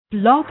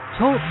Blog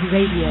Talk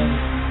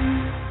Radio.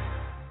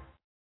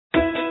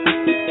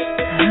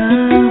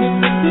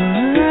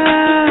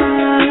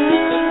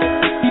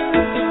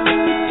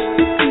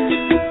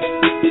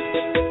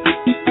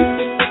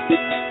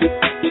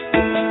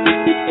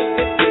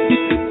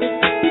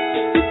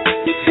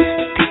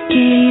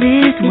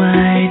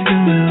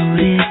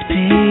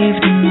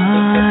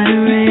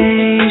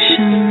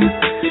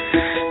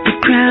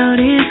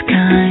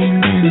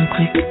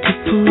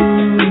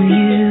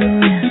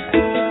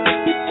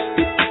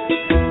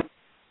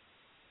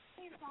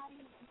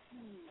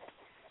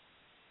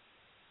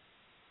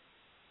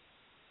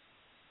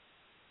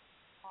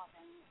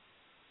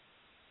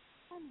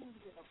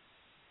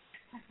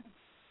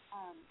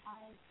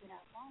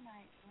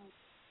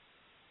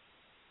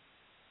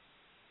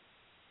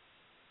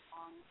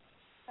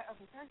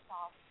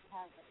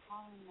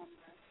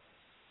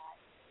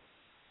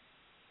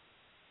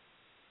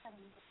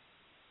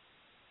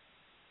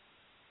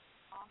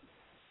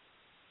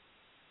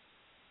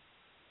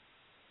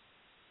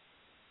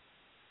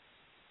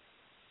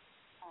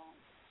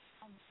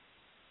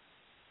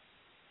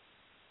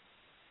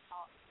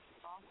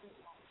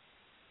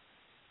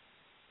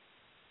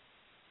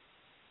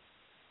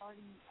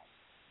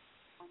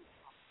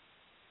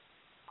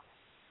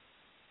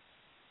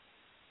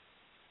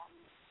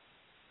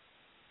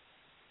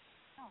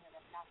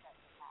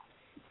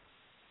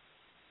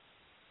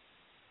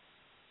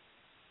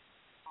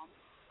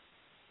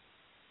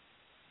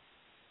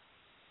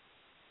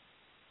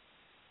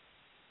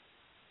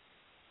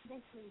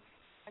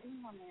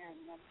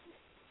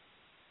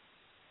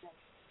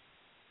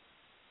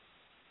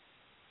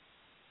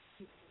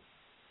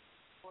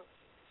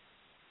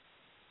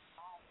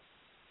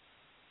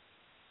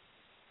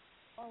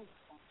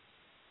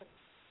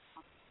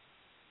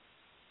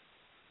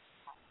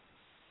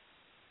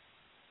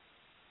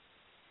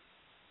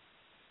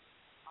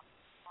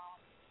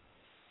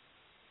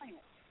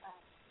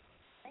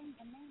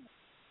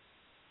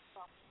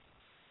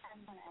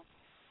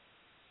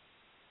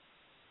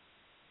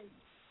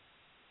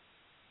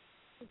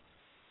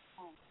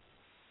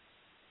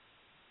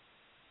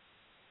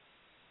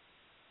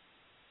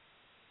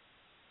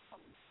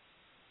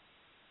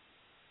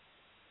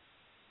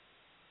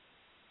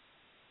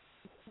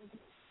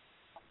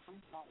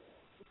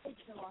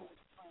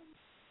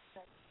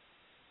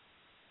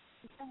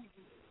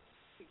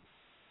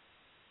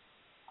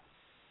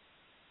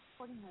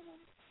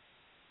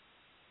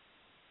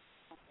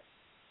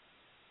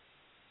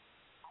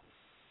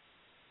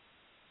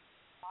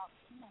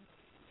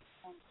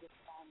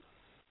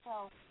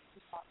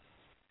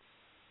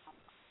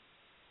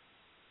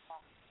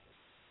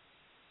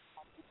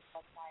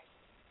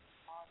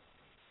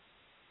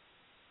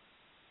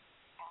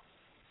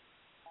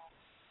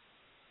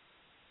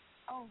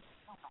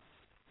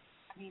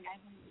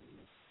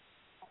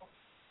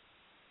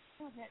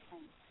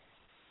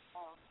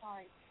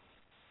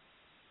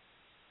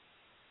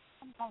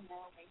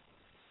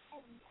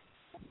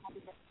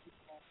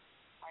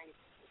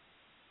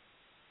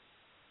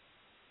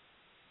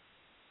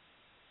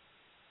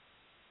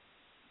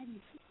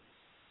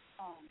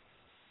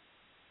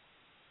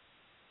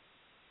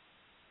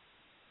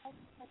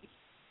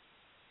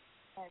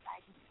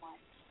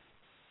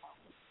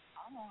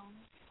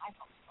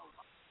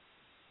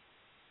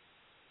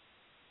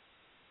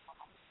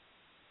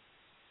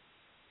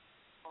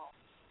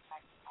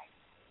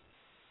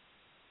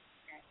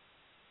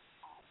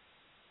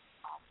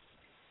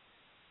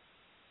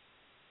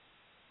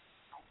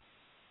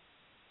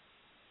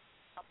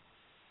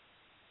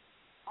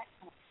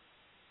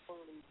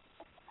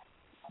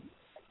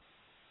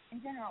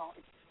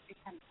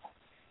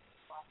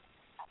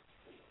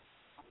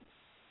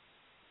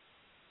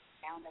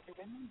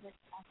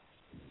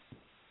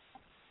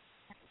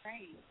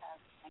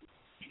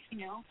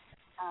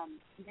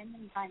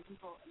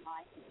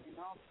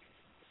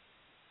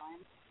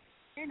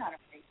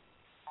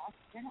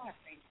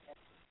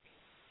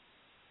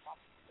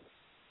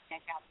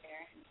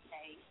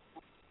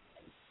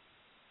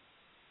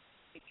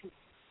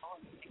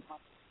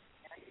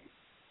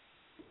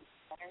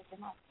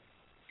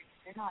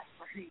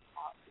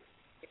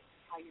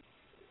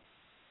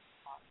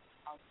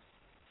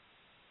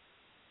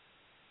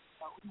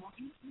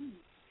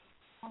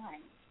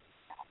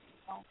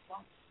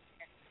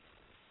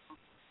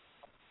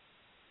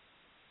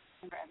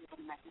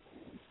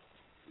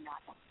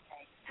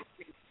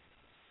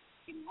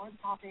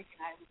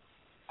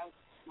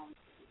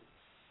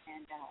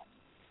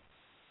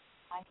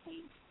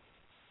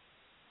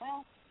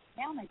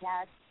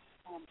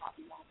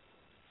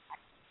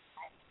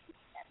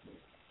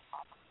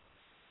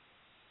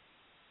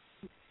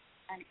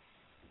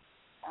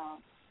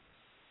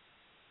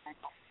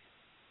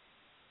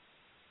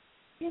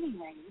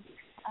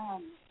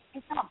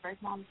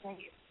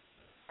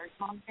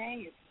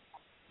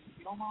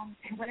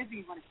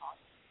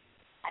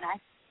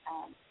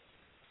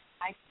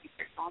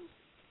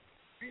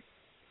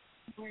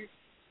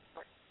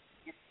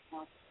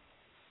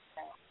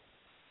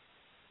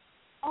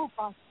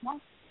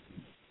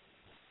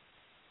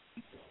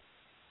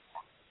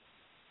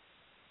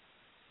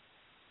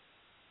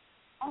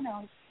 don't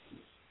know.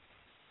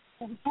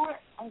 So before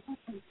I was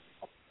listening to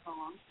the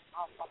song, I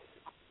was like,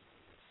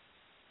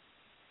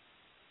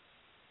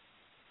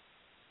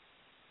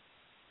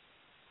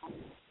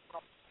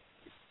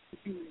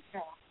 continue the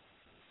show.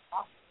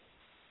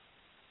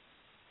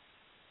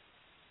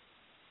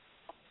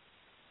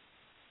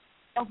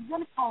 So if you're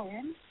going to call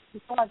in, you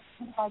still have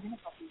 25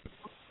 minutes left.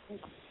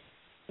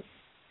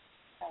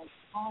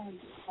 Call in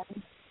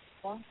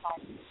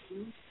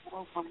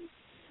 745-241.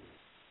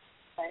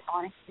 But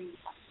honestly,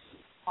 I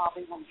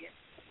probably won't get.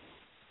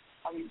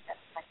 I mean, that's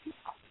like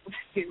impossible to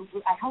do.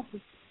 I hope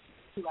it's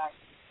 2 hours.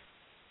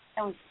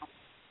 That was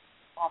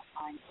last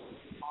time.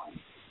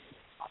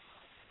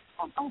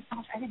 Oh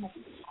gosh, I didn't know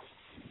this.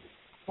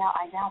 Now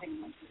I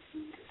didn't know this.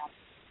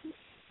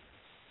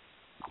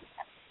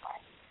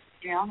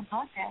 You're on the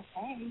podcast.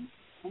 Hey,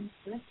 thanks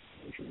for this.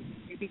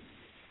 Maybe.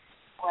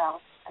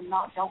 Well, I'm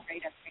not. Don't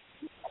rate us.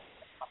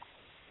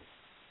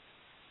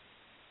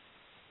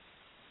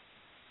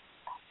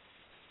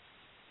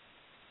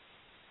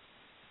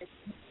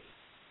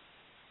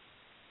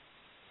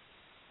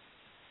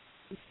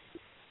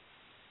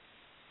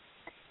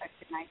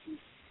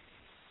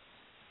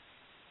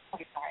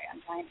 Okay, sorry,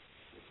 I'm trying.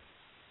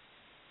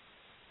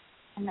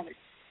 Another.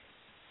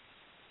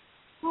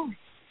 Oh,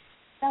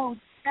 so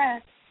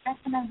that's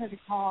the number to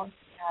call.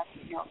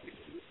 You know,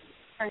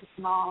 first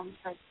mom,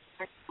 first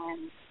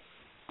friend,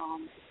 or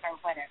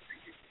whatever.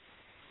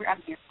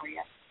 I'm here for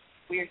you.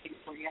 We're here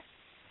for you.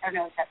 I don't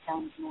know if that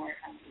sounds more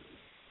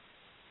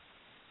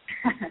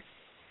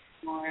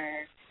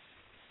more.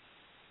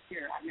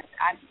 Sure, I'm not.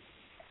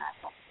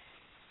 So.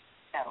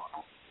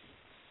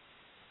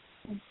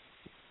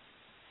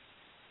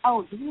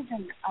 Oh, we have a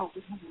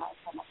lot of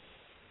fun.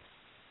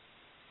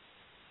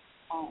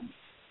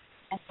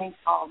 I think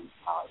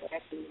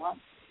whatever you want,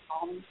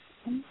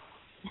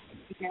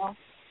 you know,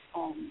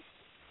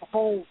 the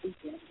whole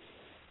weekend,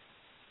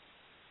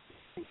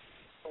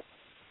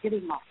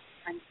 giving my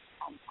friends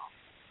time off.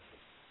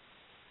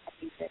 I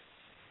think that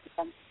in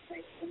some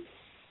situations,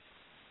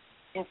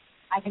 if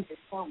I think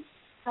there's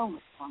so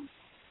much fun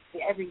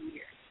every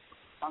year,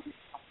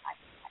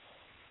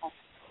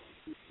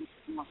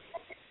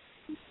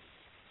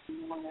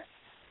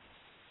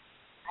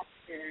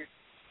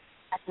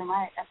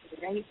 more after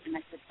the race and I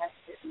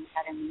suppressed it and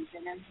had a news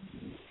in them.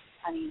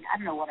 I mean, I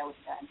don't know what I would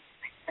have done.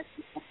 But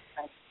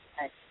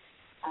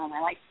I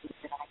like to think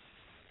that I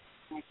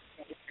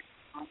say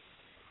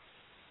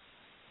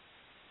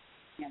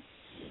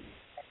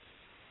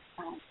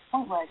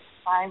point was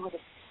I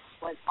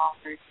was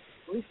offered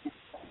solutions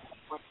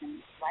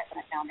working right when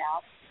I found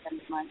out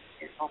 7 months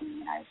it told me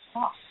and I was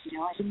shocked. You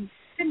know, I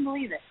couldn't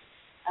believe it.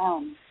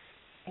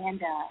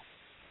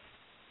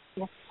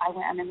 Yes, I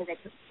remember they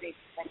took me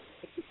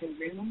to the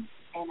room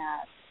and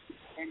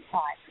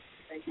inside for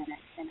 3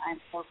 minutes, and I'm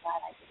so glad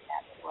I did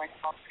that before I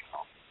called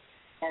myself,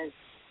 because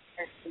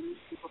there's things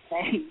people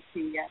say to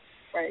you,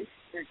 or if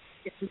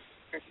this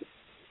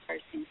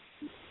person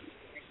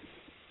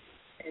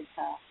is,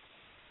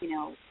 you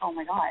know, oh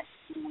my gosh,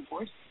 I'm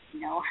divorced,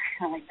 you know,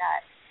 kind of like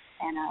that,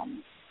 and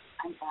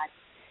I'm glad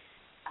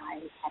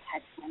I have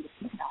had time to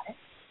think about it,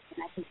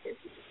 and I think that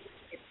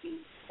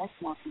that's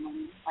more for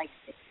women, like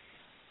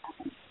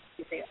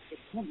if they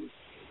can use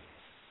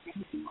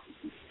anything what we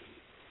can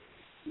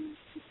do,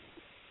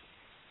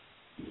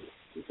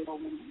 little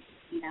women,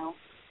 you know,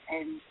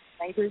 and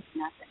labor's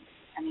nothing.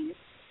 I mean,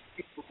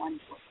 it's the one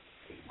book.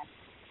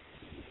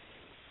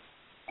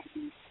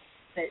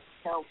 But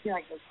so I feel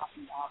like we're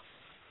talking about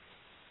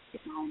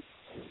get moms.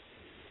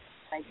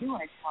 But I do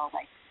want to tell,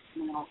 like,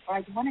 you know, or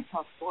I want to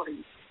tell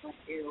stories what I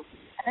do.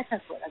 I bet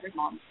that's what other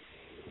moms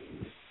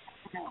do.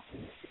 I don't know.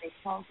 Do they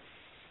tell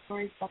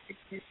stories about their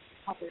kids,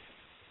 how they're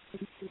you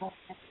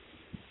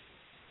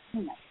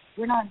know,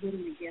 we're not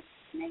getting a gift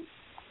to make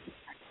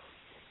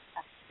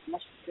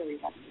unless you really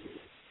love it.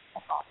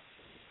 That's all.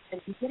 But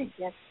if you get a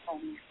gift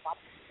from your father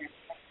parents,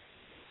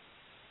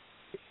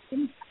 it's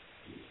anytime.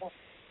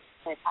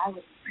 But I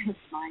would really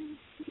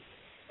mind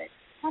that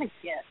it's not a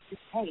gift,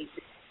 it's hey,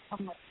 just tell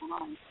me what's going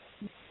on.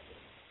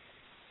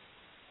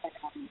 But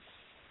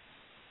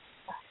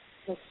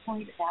the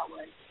point of that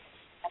was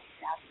at the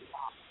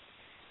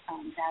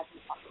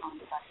Dazzle.com,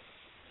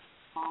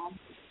 mom,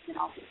 and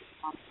also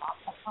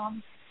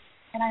momshop.com.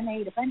 And I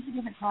made a bunch of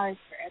different cards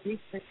for every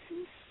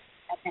person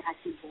that can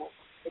actually vote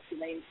that's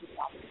related to the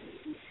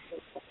opportunity to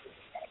go to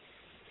today.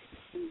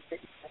 These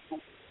different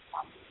personal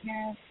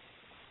parents,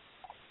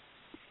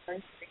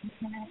 first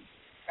parents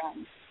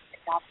from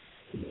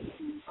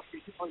adoption, or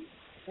people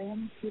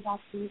friends to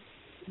adoptees,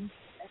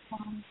 their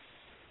moms,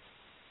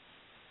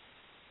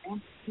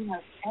 and you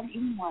know, and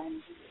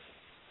anyone who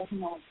doesn't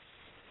know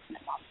an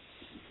adoption.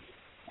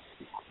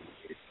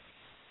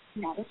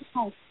 You know, this is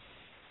how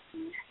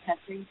that's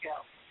where you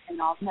go. And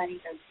all the money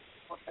goes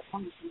for the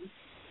company.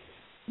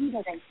 These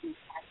are things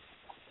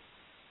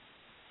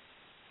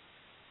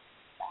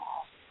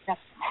that's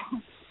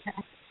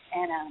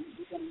and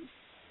you can,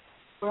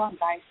 we're on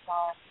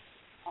GuideStar.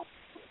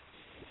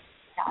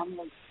 I'm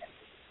really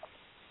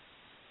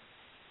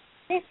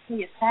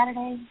basically it's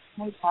Saturday,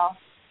 May 12th.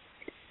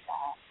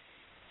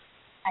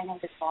 I know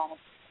there's a lot of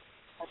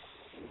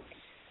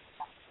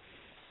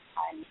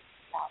I'm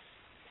about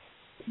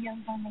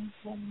videos on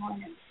LinkedIn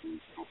one and some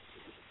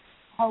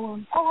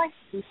poems. Oh, I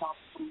should do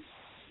something.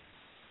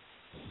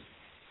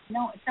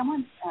 No,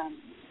 someone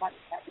watched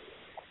that.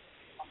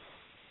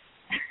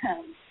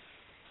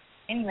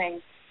 Anyway,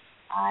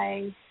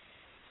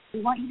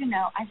 we want you to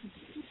know. I should.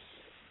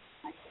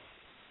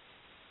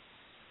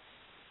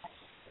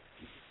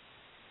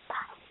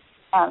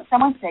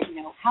 Someone said,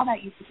 how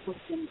about you support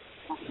them?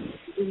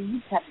 We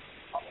used to have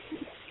a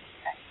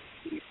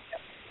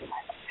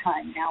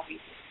ton. Now we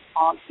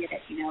all get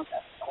it,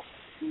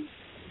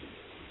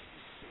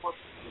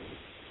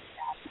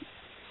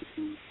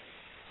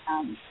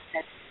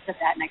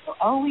 that, and I go,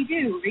 oh, we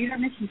do. Read our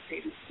mission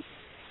statement,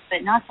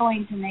 but not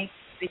going to make.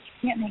 But you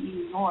can't make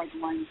me ignore the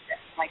ones that,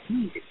 like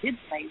me, that did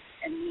place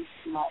and need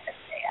to love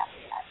every day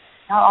after that.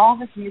 Not all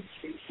of us knew the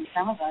truth, and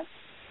some of us,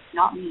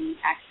 not me,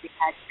 actually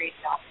had great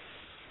jobs.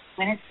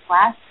 When it's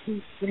last,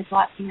 I'd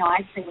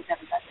say with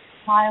everybody,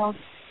 child,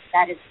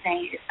 that is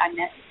saying, if I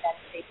met that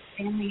is a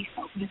family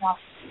and open it up,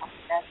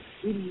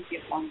 we need to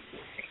give one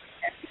mistake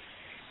every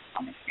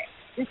mistake.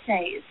 This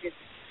day is just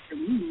for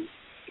me,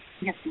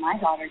 it's for my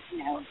daughter to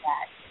know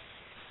that,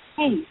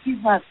 hey, she's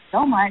loved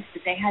so much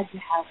that they had to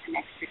have an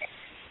extra day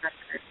for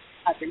her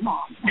other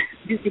mom,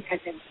 just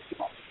because they were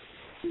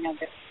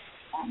that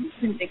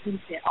they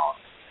couldn't fit all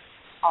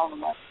the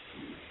love.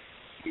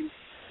 And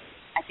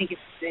I think it's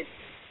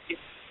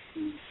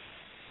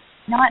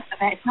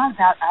not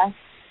about us,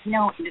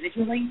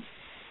 individually.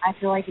 I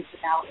feel like it's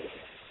about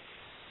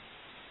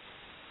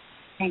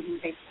changing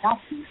the basic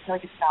adoption. I feel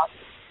like it's about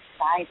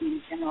society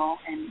in general,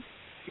 and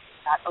it's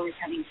about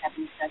overcoming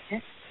taboo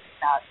subjects. It's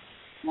about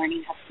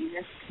learning how to be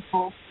with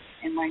people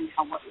and learning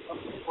what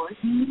support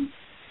means,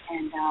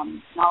 and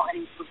not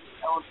letting people just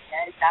go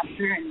upset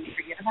after and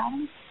forget about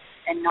them,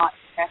 and not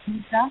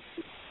stressing stuff,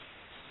 which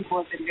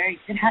people have been very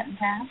good at in the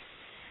past.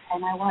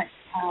 And I want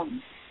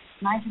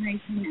my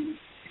generation and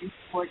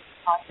support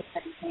process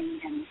everything,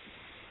 and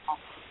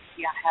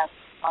I have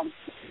a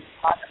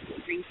lot of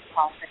degrees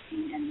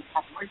processing and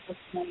have work with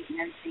me and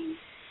everything.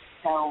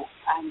 So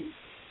I'm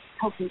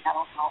hoping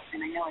that'll help,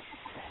 and I know it can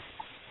help.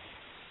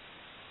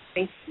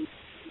 Basically,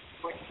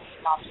 support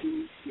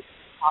adoption,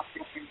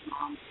 processors,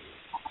 moms,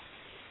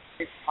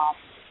 this process,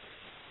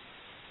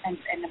 and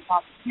the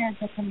process parents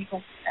that can make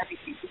us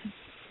everything. Because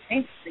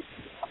basically,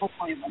 the whole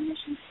point of our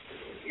mission is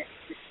to get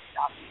this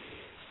adoption.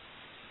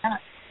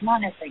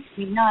 Not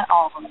necessarily, not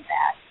all of them are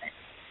bad, but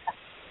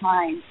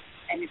mine,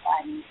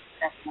 everybody,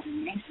 that's my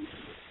nation,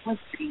 was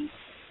pretty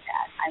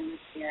bad. I lived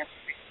there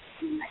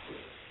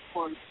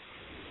for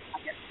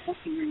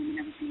smoking room and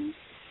everything.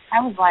 I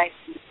was like,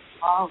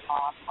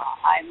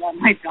 I love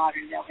my daughter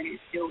though, and it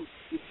still was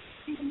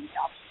an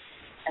adoption.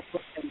 That's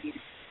what they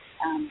did.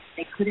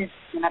 They couldn't,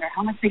 no matter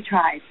how much they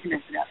tried to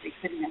mess it up, they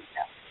couldn't mess it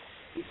up.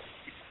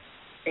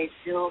 They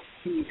still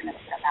continue to mess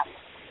it up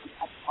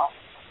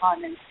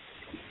after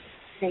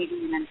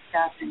dating and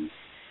stuff, and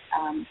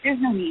there's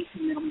no need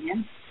for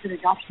middlemen. It's an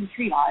adoption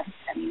triage.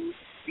 I mean,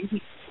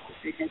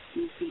 there's just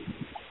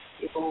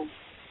people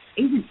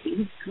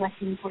agencies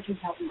collecting $14,000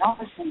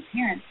 from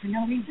parents for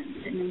no reason,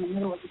 sitting in the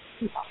middle of the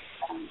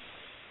triage.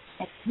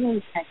 It's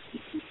really sexy.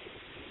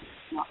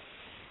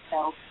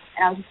 So,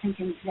 and I was just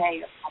thinking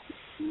today about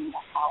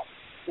how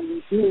when we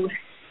do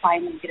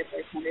finally get a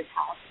birth mother's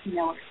house,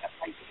 or a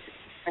place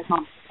for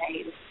mom to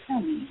stay, it's so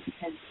neat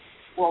because,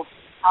 well,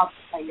 I'll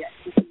tell you,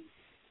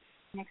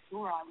 next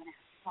door, I'm going to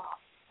have a shop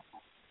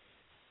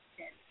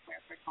where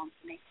first moms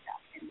make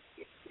stuff and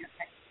get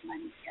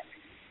money together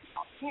and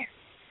help care.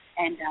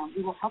 And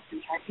we will help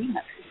them try to be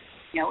mothers,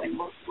 and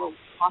we'll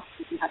talk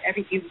to them about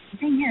everything. The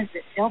thing is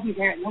that they'll be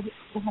there and they'll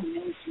have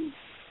no issues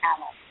at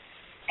all.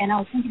 And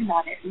I was thinking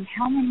about it, and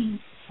how many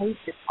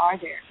places are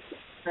there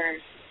for,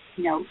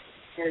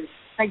 there's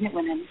pregnant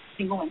women,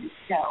 single women,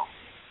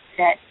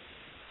 that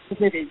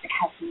live in that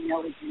have no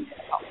agenda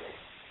at all.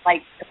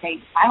 Like, okay,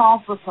 I'm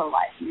all for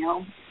pro-life,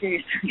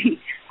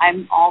 seriously,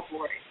 I'm all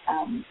for it.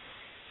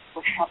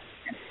 For health,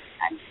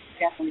 I'm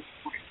definitely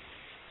for it.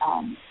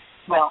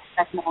 Well,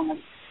 that's not one of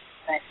them,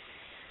 but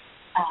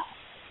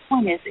the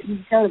point is that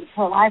you go to the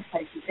pro-life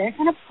places, they're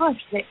going to push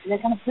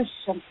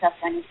some stuff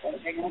down your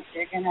throat. They're going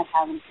to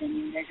have an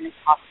opinion. They're going to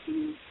talk to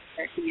you,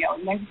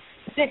 and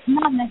it's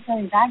not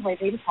necessarily in a bad way.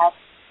 They just have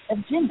an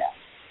agenda,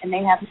 and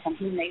they have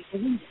something they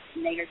believe in,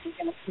 and they are just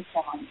going to push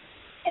that on you.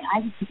 And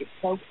I just think it's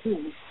so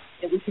cool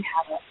that we could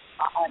have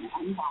an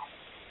unbiased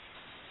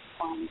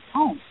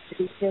home that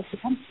we feel to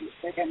come to,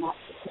 where they're not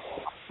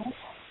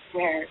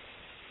where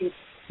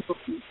people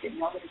can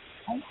know that it's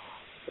safe.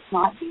 It's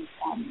not these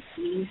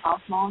mean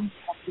house moms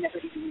that never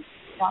even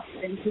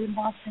been to in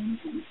Boston,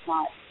 and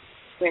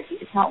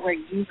it's not where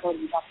you go to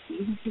the adoption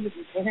agency with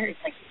your dinner. It's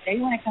like, if they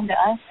want to come to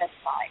us, that's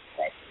fine,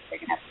 but they're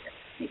going to have to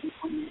maybe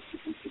 20 minutes to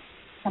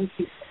come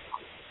to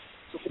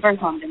with the birth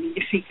moms that need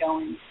to be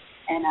going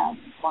and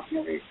walking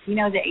over,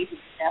 the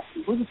agency stuff,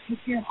 and we'll just take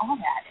care of all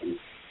that. And,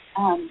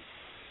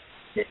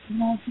 it's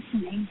just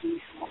amazing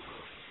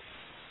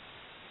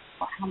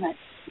how much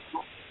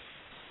people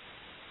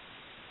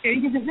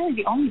Because it's really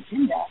the only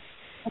agenda.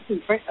 Let's see,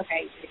 first,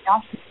 okay,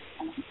 Josh,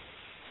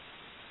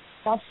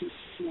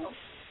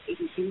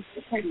 agencies,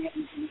 the partner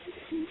agencies,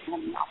 and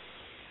having off.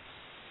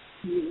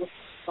 You look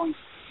going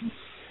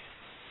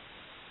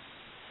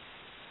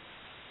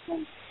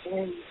and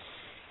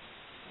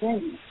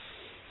very,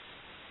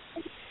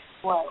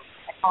 well,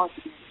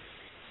 psychology.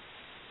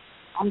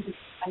 I'm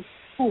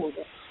cool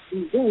that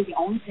really the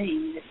only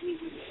thing that we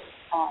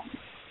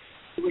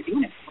were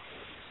doing it for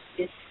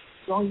is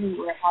going to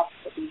our house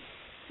that we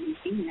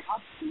being in the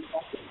house and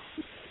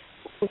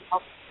with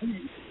help.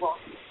 Well,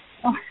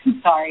 oh,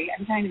 I'm sorry,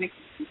 I'm trying to make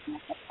this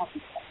myself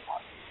talking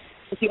about.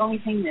 But the only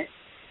thing that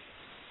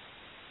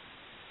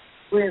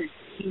we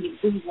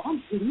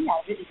need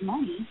out of it is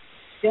money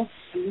just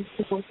to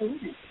support the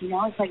living.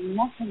 It's like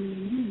nothing we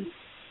need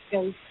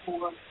goes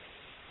for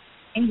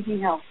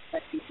anything else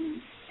but the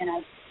food. And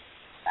that's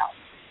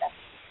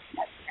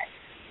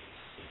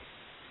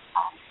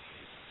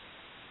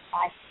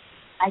right.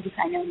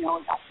 I know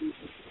Noah got some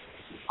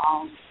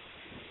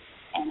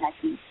and I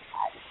think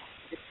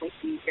just wait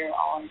till you hear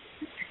all of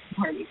the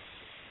stories.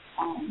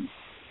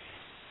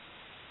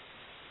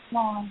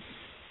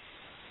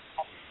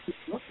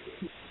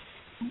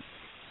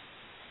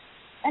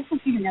 That's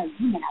what you know.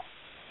 You have.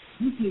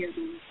 You hear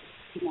me.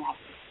 You have.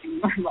 And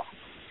you're love.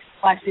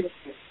 Well, actually, that's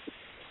good.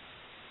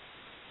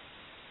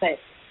 But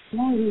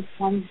the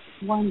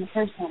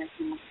first one is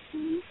not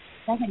the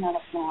second one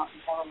is now.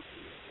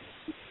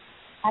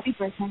 Happy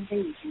birthday,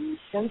 weekend. The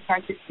show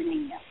starts at 10 a.m.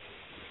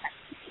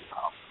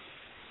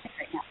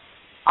 Right now.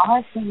 I'll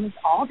have things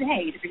all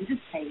day to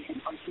participate in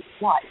or just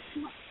watch if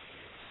you want.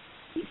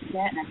 You do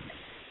that, and that's it.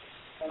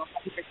 So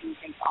happy birthday,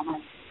 thanks all my.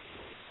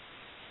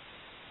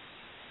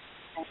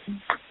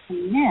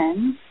 And then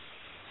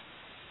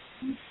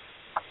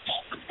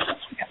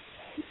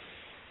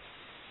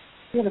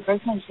we have a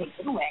birthday shake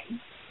giveaway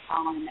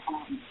on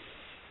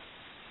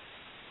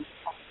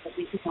that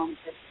we took on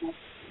Christmas.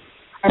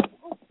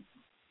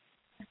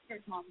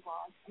 First mom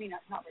blog. I mean,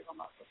 not Virgo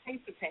Mom, but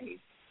Facebook page.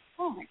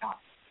 Oh my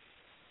gosh.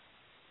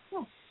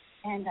 Oh.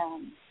 And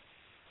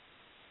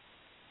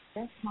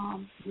first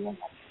mom, you have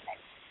to say.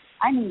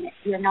 I mean it.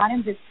 You're not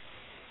invisible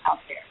out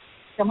there.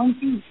 Someone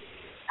sees you.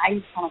 I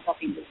used to call myself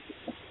invisible.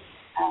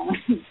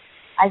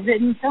 I've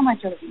written so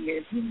much over the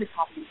years. These are the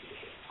copies.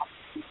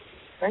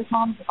 Birth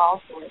moms of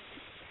all sorts.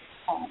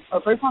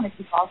 Birth mom is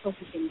all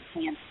sorts of things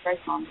can.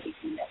 Birth mom is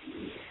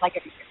like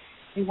every year.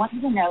 We want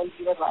you to know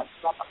you are loved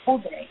throughout the whole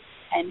day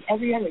and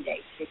every other day.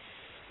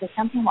 So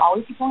something will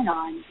always be going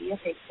on via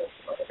Facebook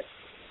or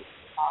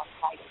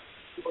like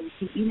people you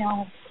can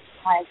email,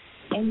 like,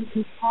 and you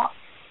can talk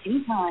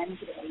anytime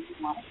the day you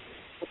want.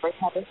 The birth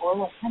mother or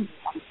what comes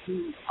on the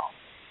community call.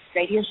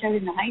 Radio show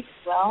tonight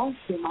as well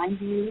to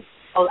remind you.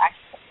 Oh,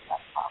 actually,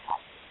 that's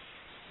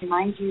to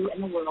remind you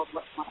and the world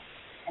what's on,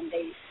 and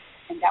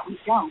that we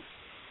don't.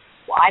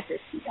 Well, I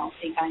personally don't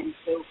think I am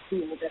so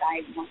cool that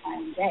I want my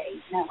own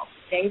day. No,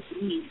 day for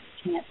me is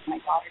a chance for my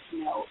daughter to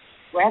know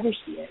wherever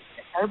she is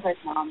that her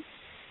birth mom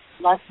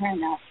loves her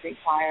enough to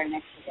require an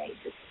extra day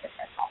just to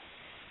her health.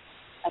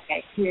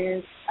 Okay,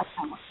 here's a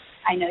summary.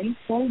 I know you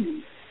still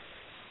remember.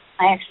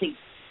 I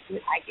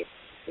get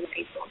to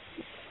April.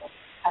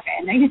 Okay,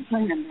 I know you still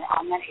remember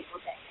on that April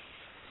day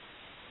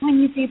when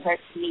you gave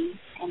birth to me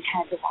and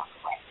had to walk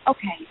away.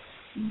 Okay.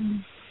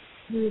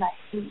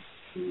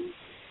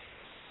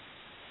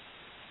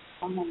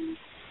 Someone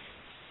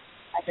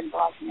I've been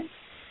blogging it,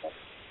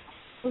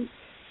 but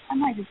I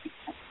might just be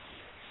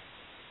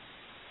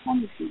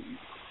I'm just being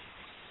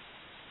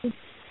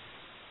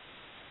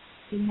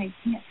you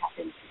can't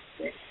happen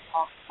with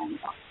all kinds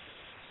of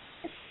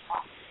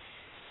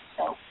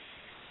so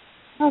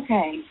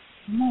okay.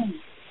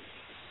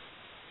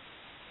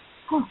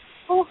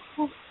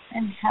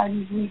 And how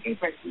did you gave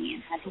birth to me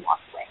and had to walk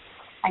away?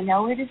 I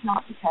know it is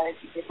not because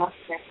you did not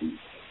care for me.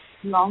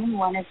 You only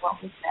wanted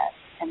what was best,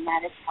 and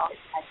that is how it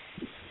had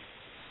to be.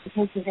 It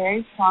takes a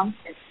very strong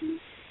person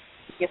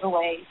to give a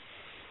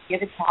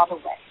child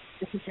away.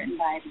 This is written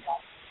by the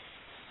God.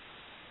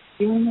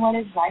 Doing what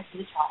is right for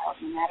the child,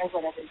 no matter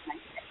what others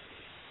might say.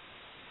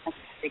 That's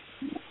a big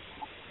thing.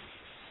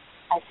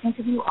 I think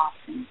of you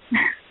often.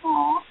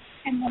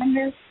 And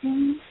wonder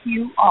who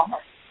you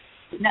are.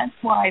 And that's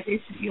why they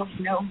should be able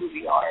to know who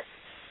we are.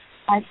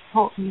 I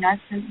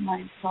sent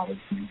my daughter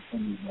to me so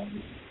many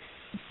ways.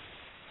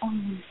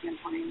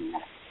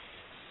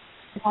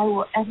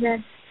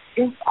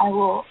 If I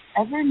will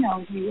ever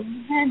know you,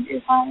 and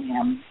if I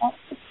am at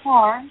the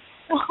car,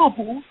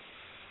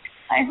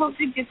 I hope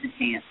to get the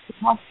chance to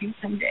talk to you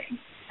someday.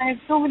 I have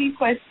so many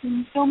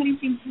questions, so many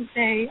things to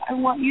say. I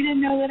want you to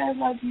know that I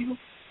love you,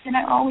 and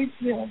I always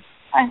will.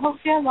 I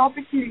hope to have the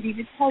opportunity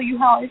to tell you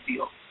how I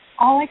feel.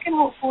 All I can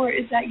hope for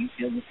is that you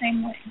feel the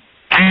same way.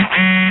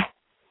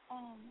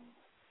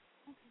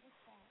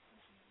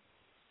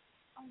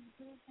 You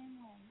feel the same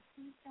way.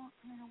 Please don't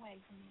turn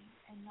away from me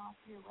and not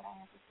hear what I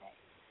have to say.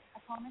 I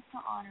promise to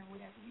honor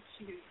whatever you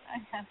choose. I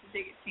have to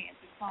take a chance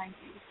to find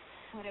you.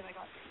 What have I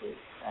got to do?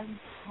 I'm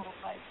told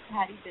by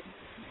Patty Benson.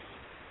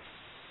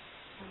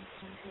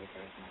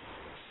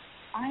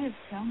 I have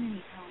so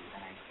many times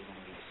that I feel like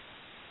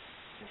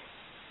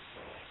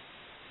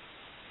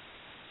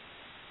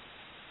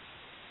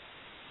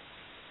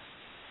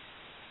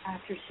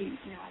after she, I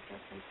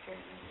felt so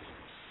scared.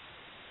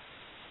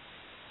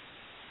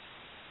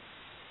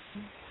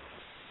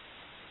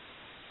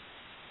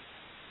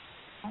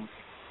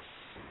 Okay.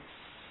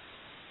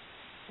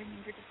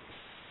 Remember to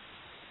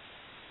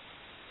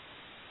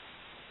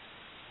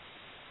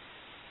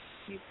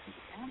keep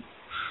down.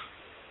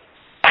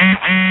 I'm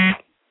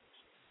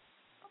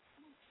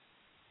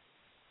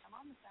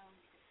on the phone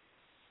because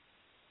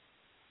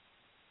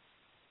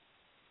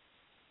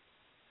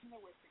I'm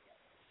gonna work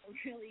together. So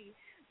really,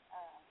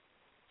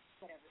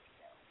 whatever.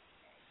 So,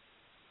 okay.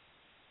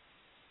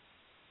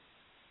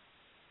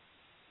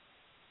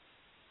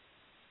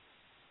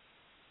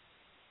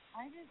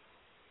 I just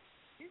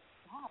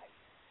God, it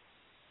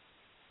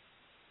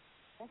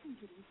doesn't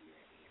get easier.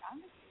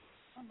 I'm just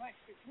so much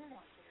prepared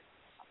on Twitter.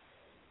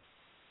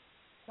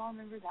 So I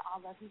remember that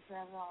I'll love you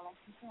forever, I'll love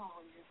you for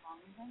always, as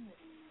long as I'm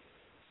living.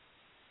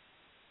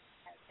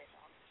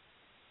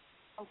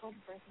 I'll go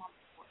to birth mom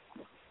support.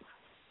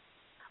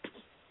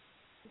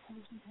 This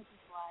mission touches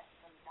the lives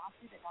of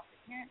adopted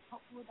parents,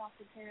 hopeful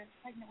adopted parents,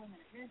 pregnant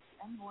women at risk,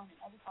 unborn, and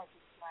other parts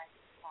of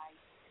society,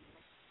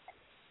 and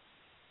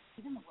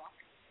even the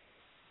welfare.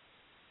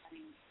 I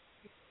mean,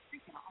 it's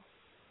freaking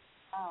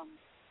awesome.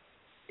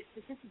 It's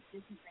because it's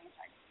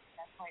disenfranchised.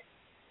 That's why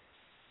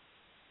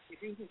the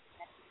degree is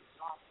connected to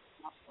jobs,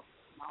 not so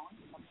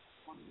knowledge, but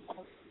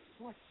other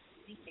sources,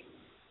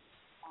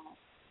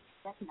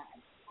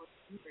 recognized for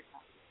user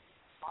time.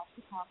 Lots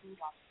of copy,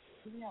 lots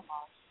of really a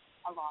lot,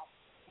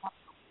 not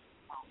so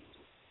knowledge.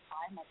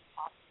 Time at the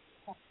top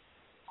of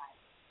time.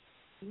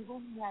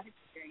 People who have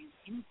experienced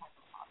any type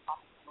of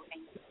obstacle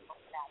and difficult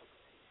status,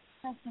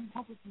 custom,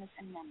 hopelessness,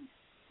 and numbness.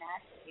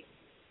 That is,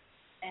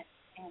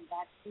 and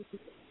that is the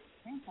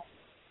franchise.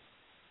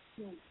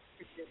 Feeling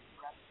persist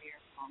for us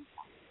there for a long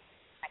time.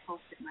 I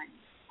posted my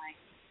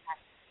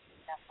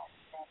stuff like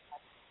that.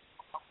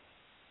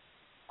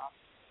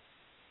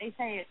 They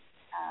say it's,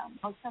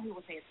 most some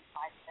people say it's a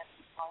 5 step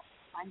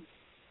process.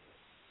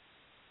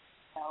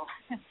 So,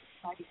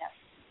 I do that.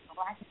 The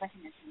lack of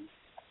recognition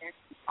of their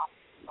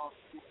possible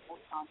in the full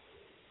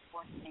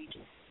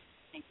coordination.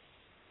 And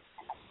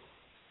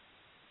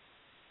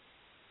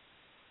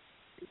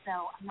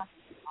so, I'm not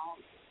going to do all of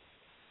it.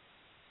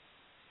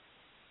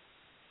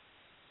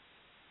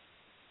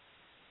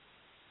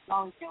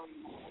 Always going.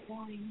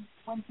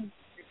 One thing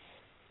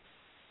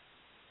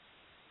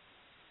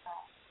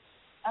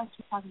I was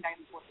just talking back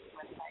and forth to the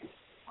website.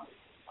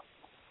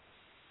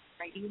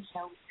 Radio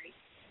show was great.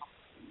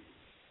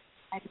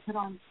 I had to put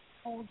on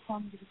old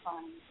songs to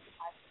define.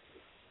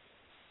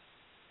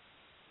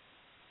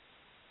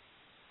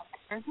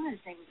 First one to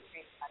say was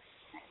great about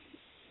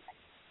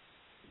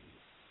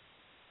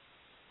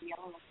the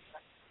yellow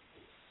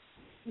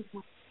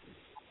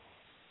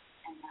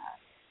and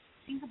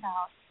think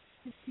about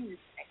just do this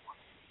today.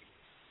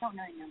 Don't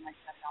really know much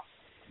about it all.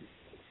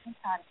 Think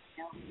about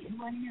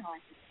anyone in your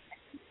life is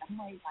in some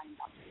way finding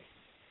out.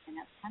 And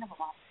that's kind of a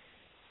lot.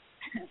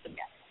 So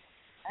yeah,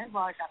 that is a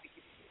lot of topic.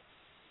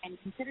 And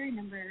consider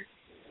remembering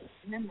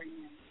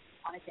them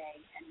on a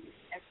day and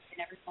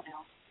everyone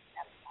else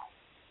at the time.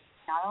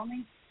 Not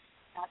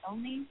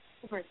only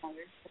the birth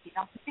mothers, but the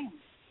adopted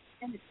family,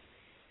 extended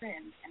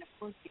friends, and of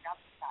course the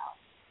adopted child.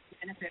 The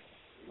benefit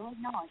will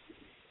acknowledge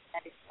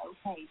that it's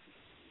okay to be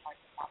part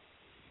of the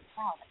adopted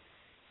child.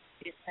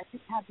 It is such a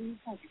taboo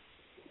subject.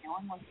 No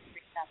one wants to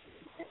bring it up,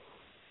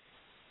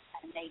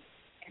 and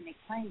they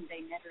claim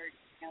they never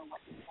know what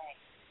to say.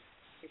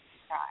 Just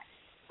try.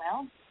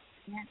 Well,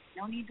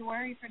 no need to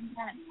worry from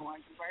that anymore.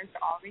 The words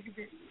are already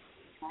written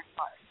in our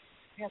cards.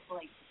 We have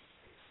blank.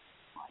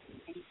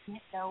 And you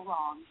can't go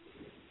wrong.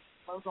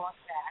 Logo on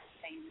the back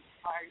saying this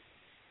card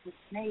was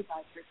made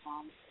by birth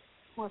moms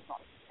for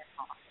their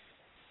mom.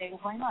 They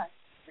will blame us,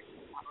 but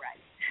it's not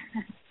right.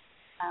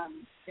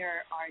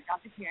 There are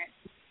adopted parents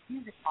who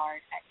use the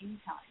card at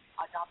any time.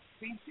 Adopted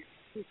grandparents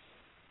too.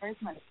 Birth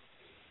mothers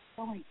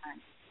so many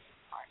times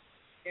the card.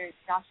 There's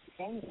adopted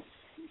David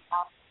in the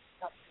South.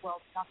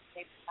 Dr.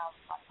 David House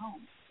got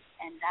home,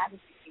 and that is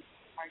the case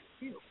of card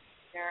too.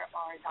 There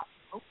are Dr.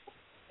 Hopefuls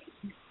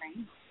in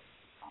Ukraine.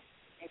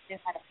 They've just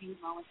had a few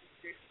moments of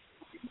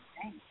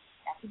Ukraine.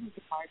 That could be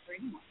the card for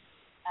anyone,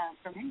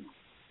 from anyone.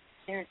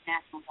 There's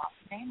National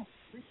Adoption Day, and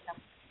there's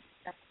stuff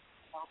to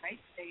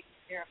celebrate.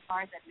 There are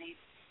cards that made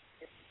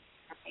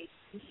from AT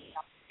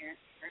adopted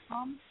parents to birth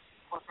moms,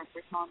 or from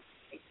birth moms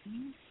to AT,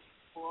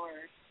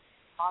 or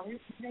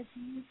fathers to AT,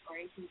 or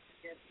AT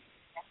to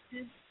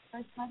active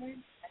birth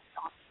mothers.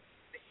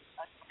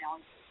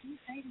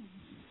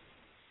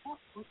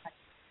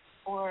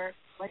 Or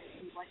what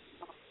you want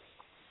to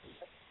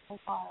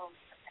profiles,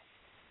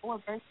 or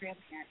birth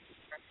grandparents,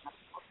 birth mother.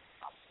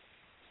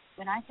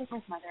 When I say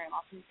birth mother, I'm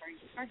also referring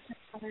to birth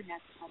mother,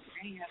 natural mother,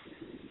 any of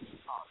them.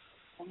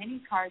 So many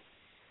cards,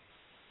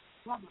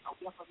 we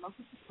offer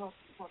local support.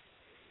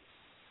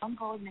 One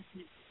goal is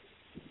mission is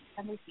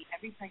Sunday see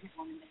every pregnant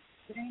woman that's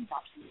considering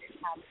adoption to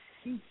have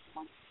these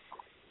ones.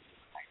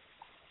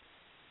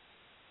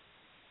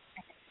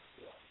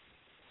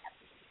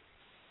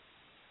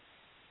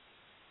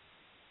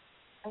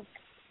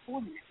 4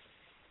 minutes.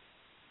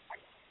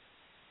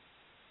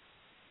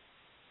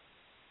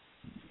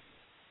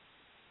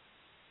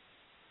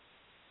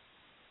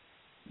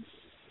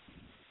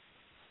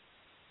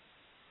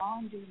 While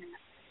I'm doing that,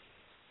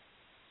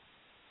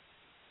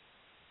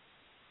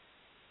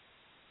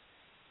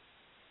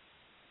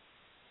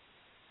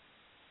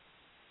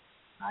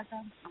 as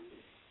I'm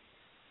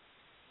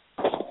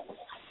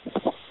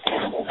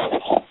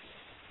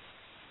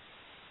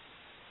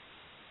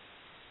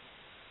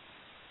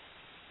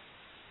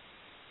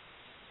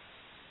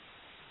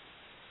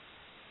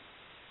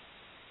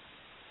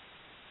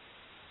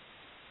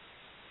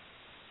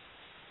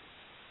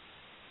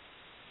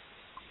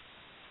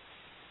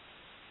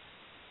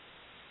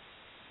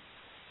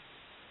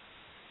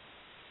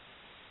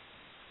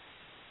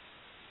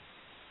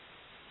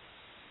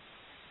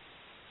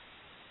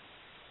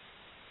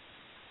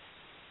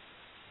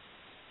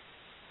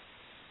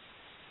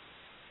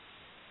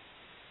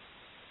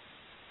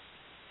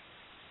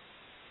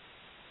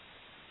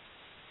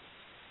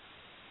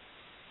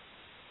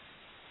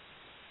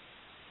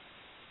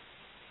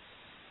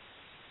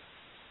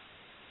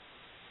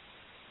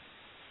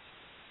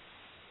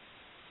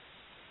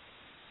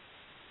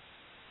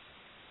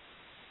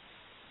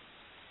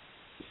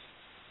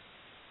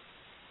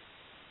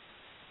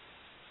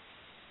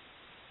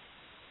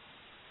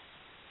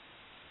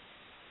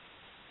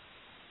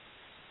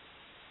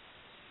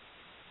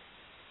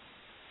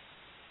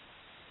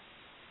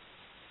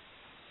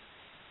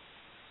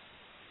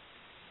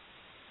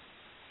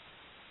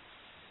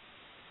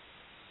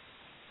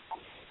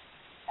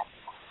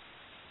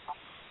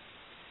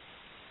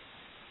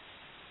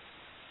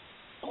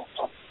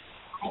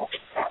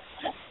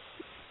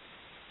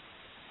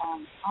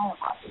I love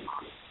you,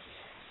 Mom.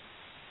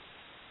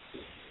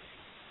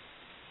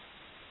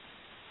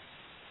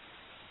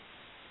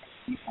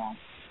 She said,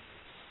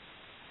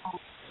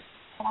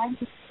 but I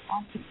just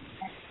want to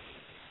connect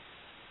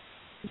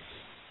with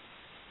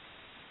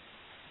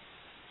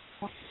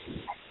you.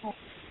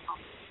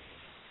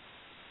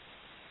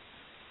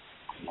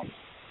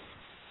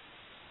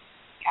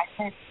 I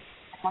said,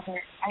 Mother,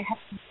 I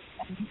have to,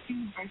 you see,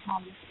 very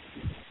common,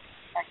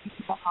 that you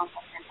keep up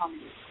contact and tell me,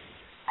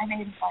 I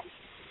made a buddy,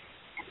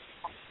 and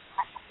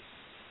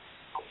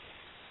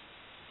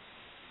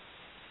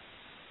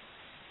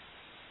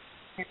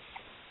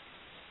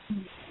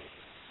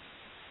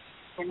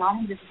we're not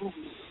invisible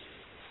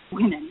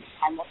women.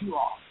 I love you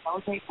all.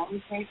 Celebrate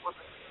Mother's Day for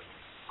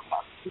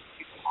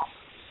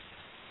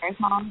There's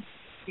Mom,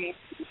 creates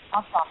the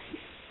top doctor.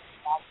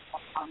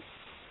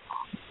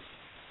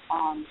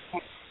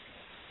 That's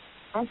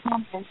First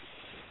Mom says,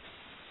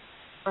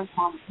 First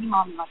Mom, he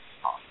Mom must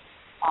call.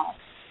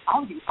 I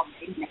was even called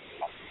baby next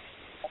to us.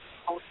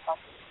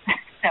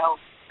 So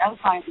that was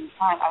fine at the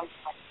time. I was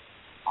like,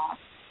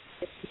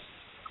 just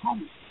call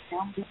me. You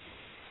know, just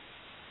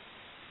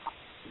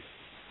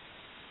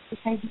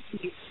say this to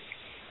you.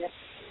 Just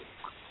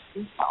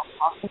yourself.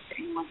 Also to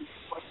anyone who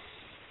supports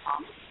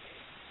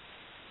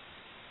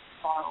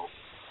so,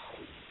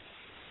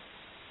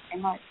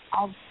 and like,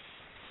 I was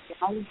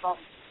love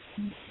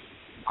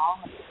all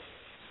of it.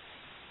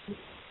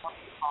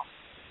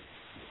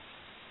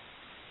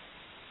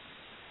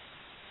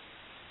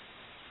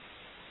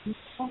 You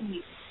told me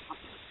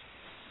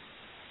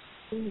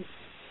something.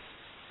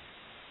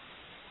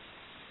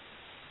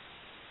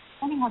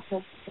 Funny how to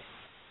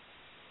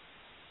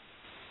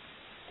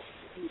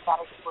you got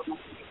to support my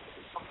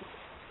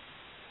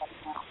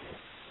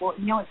well,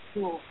 you know what's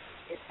cool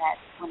is that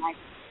when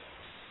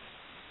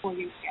 4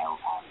 years ago,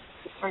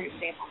 the first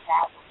example of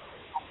that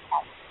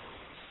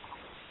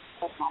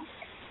was Mom,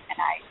 and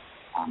I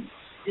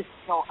just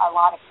go a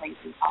lot of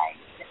places. I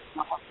just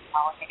know what the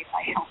holidays.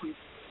 I always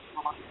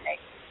know what to say.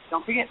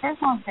 Don't forget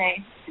First Mom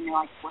Day, and they're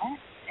like, what?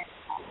 And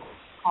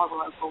call the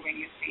local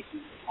radio station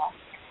and stuff.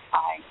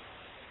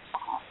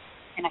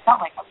 And I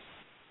felt like I was,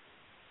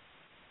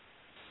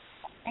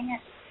 dang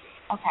it.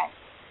 Okay.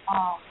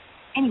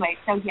 Anyway,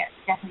 so yes,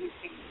 definitely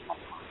speaking of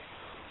Mom.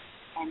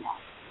 And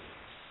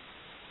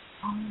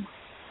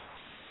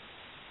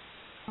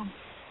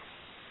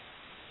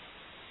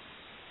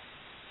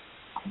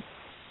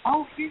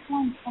oh, here's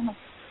one from a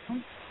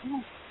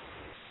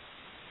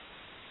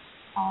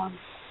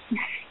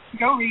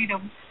go read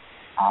them.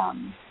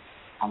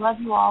 I love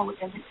you all. What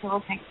doesn't kill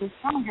us makes us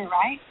stronger,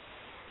 right?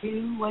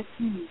 Do what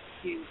you need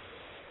to do.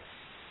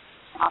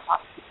 And I'll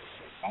talk to you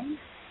today.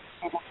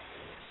 And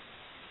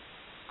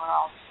we're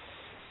all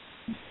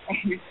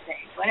later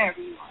today, whatever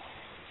you want.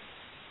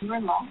 You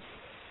are loved.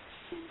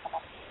 And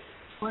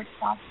support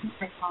thoughts and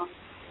personal.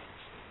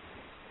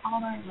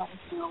 Honor and let us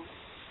know.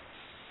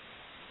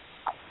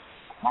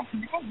 Like in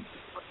the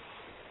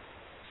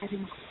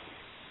day.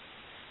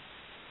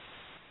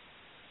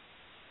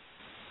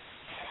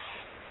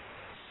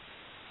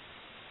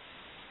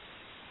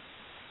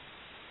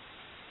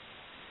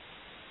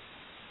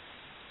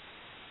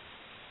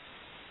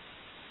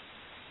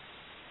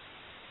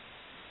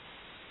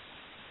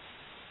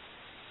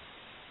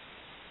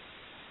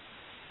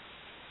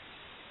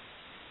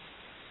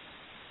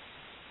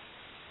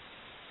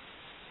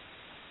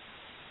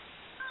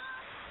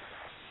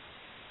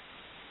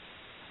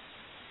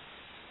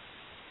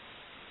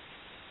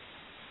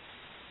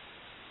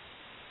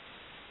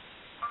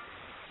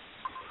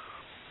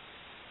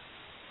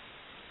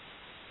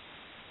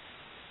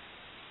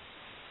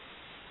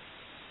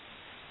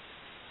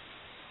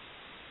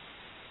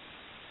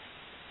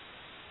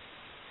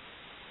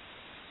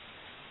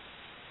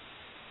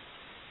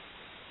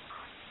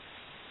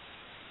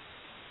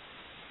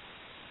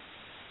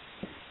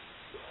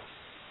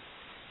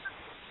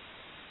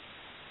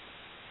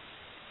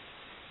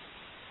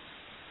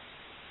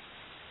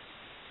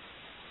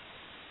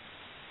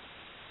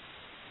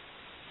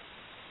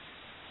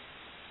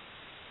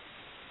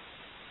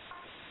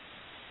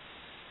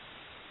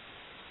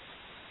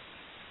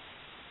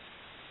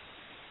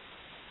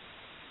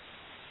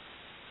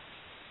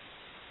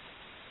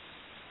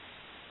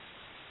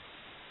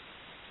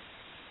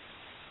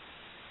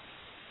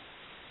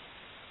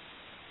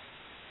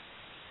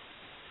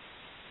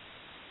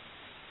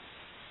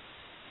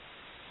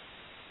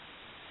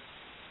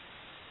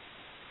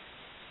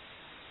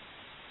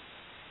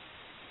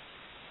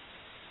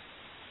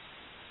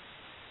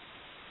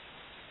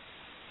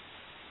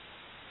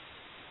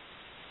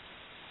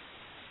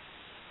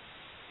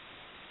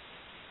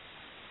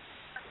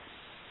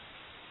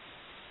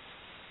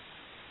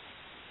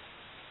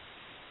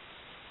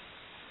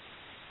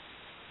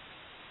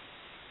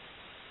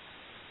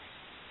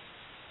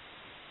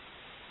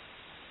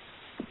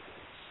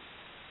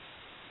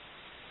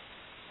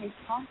 Okay,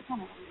 so I'm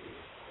kind of,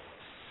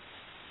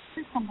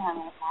 this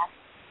sometime in the past,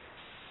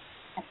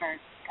 at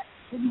first,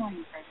 good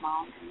morning, first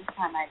mom, and this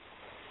time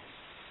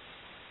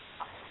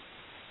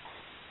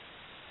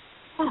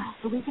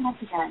so waking up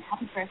again,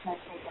 happy first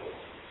night,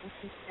 this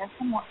is just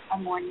a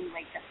morning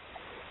wake up.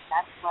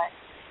 That's what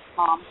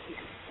mom is,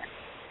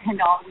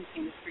 and all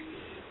weekend is for you.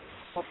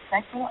 So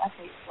expect little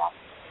updates throughout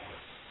the day.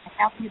 I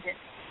help you a bit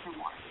for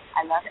more.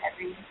 I love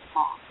every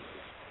mom.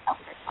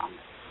 First mom.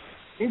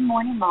 Good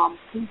morning, mom.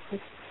 Please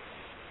put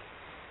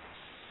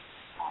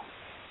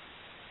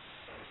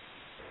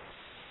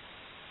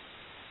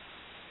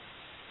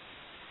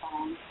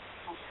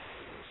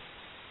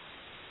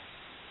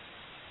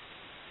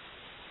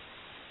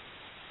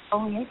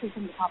only 8% of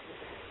the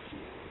population.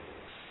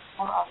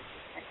 Hello.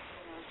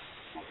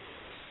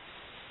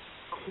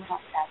 Do not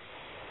ask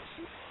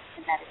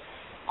and that is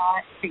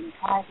being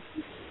tied to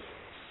people.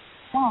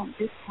 Don't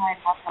this time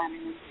have fun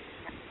and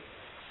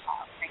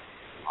break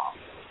the ball.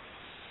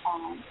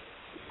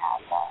 We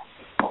have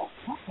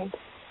okay.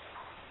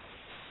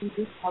 We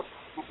do hope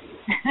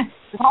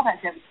with all that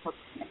said, we hope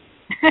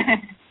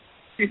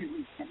through the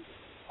weekend.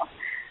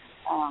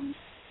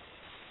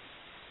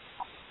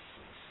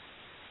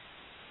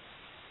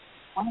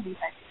 One of these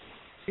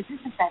this is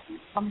a session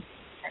from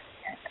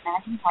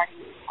imagine parting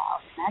with a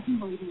child. Imagine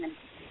believing in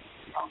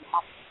your own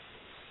happiness.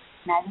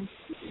 Imagine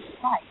speaking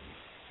right.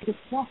 It would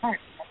still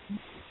hurt,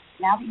 doesn't it?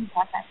 Now that you've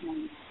got that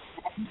feeling,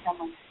 imagine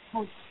someone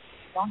told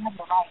you don't have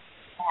the right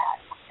to add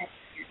or fit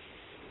your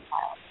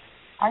child.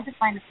 Hard to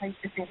find a place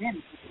to fit in,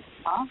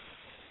 huh?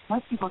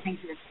 Most people think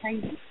you're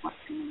crazy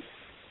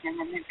and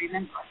then they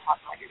remember and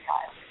talk about your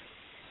child.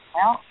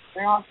 Well,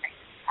 we're all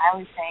crazy. I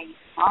always say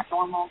it's not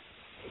normal.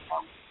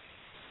 So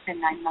it's been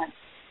 9 months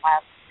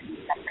while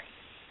it's separate.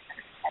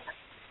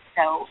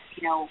 So,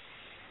 we don't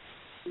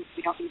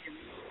need to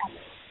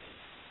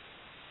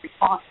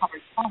respond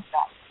to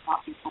that, not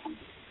be someone's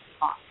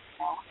response.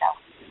 That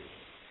would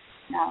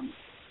be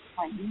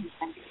what I mean.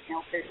 And,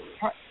 there's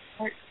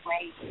certain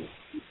ways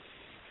to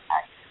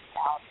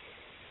out.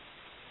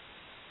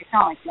 It's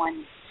not like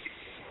one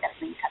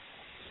definitely has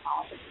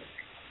knowledge.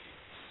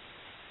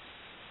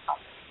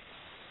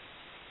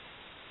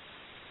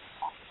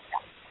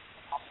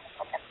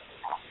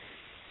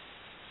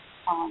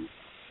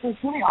 So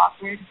it's really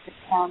awkward to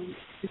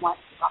who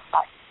wants to talk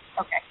about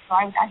it. Okay, so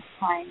I was at the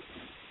time,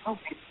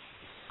 okay.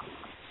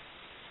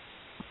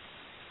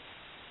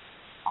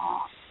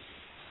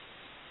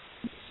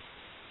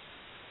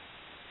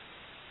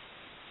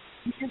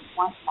 You just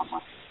want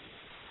someone.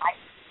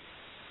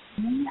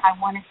 I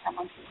wanted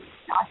someone to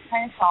not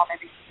try to solve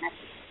everything that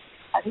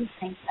others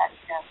think that's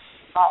just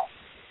love.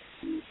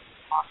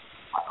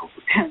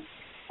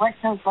 What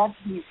shows love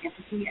to me is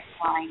empathy and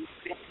trying to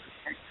fit the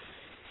person.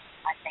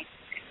 I think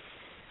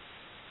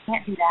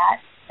can't do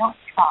that. Don't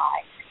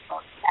try to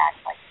act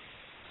like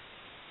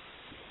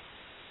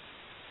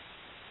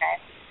okay.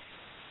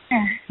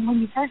 When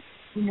you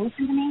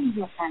listen to me,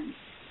 you affirm me,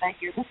 but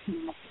you're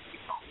listening to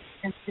people.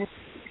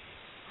 Consistently,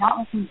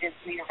 not looking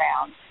busily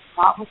around,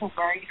 not with a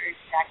worried or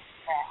distracted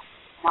crowd,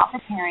 not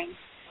preparing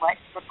what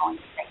you're going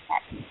to say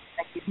next,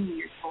 but giving me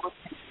your full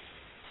attention.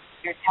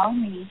 You're telling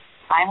me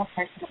I'm a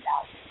person of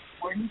value,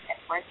 important and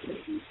worth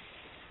listening to,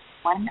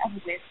 one of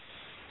with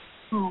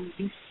whom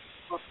you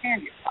will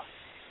share yourself.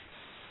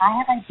 I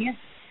have ideas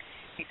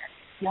here,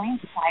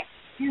 feelings inside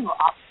too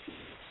often to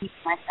teach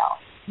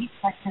myself, deep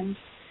questions,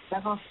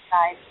 struggles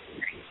aside,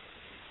 dreams.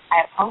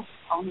 I have hopes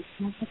only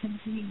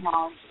significantly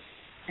acknowledged,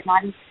 but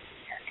not even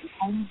fear, and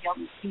hanging guilt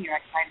and fear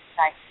I try to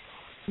decide.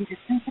 These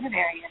are sensitive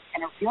areas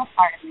and a real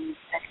part of me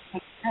that it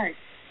takes courage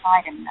to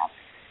decide in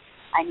another.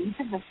 I need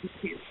to listen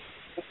too.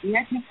 If we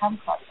are to come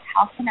close,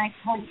 how can I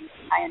tell you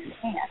I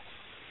understand?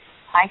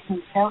 I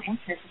can show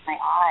interest with my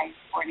eyes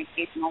or an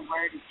occasional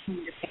word or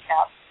tune to pick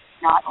up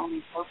not only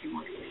spoken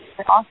words,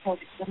 but also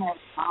the glimmer of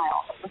a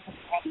smile, a look of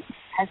pain,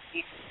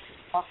 hesitation,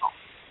 struggle.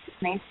 This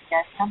may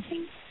suggest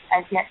something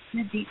as yet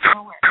too deep for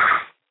words.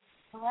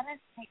 So let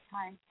us take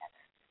time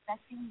together,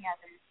 respecting the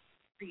other's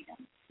freedom,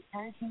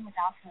 encouraging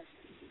without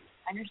hurting,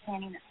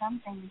 understanding that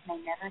some things may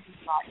never be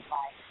brought to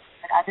light,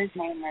 but others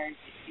may emerge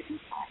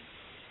given time.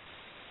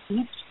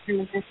 Each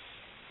through this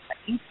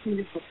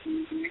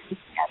listening and your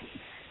together,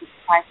 is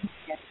surprising to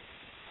get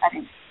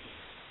an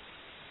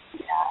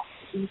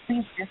will you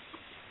please just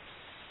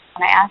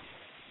when I ask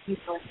you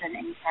to listen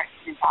and you start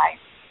to advise,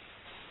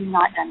 you've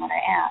not done what I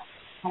asked.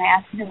 When I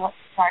ask you to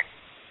start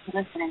to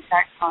listen and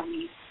start telling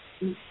me,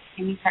 and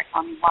you start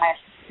telling me why I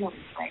should feel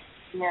this way,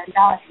 you are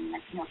invalidating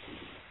my feelings.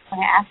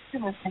 When I ask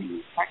you to listen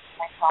and you start to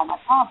try to solve my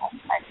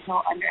problems, I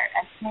feel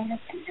underestimated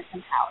and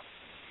disempowered.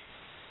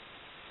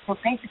 So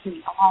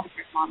basically, a lot of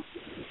your moms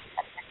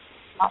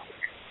not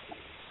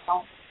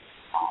don't.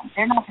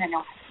 They're not going to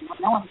know how to do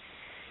it. No one.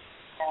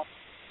 So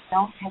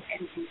don't take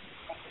anything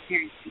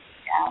seriously.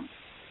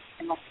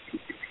 Unless you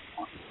consider it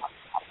more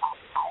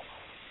outside.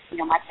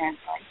 My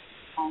parents are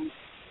like,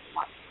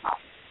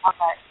 talk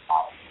about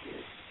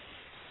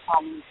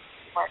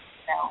work.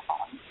 So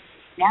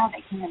now they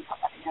can talk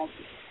about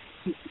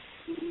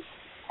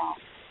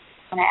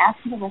When I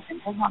ask you to listen,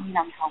 it does not mean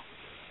I'm helpless.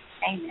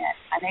 Amen.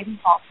 I may be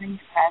faltering,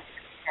 depressed,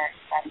 or discouraged,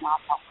 but I'm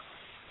not helpless.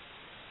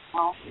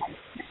 No, I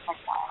submit my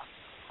child.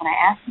 When I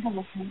ask you to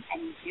listen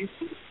and you do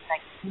things that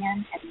I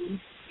can and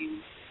need to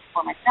do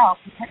for myself,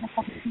 you put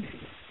myself at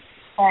peace.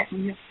 But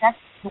when you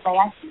accept the way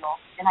I feel,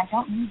 then I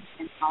don't need to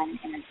spend time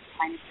and energy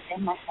trying to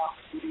defend myself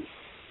from you.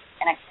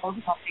 And I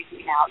focus on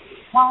figuring out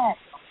why I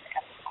feel the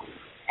other time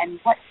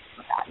and what to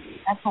do about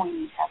it. That's what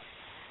we need to have.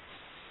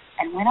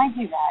 And when I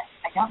do that,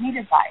 I don't need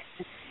advice,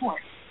 just support,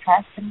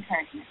 trust, and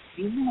encouragement.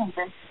 Do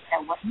remember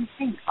that what you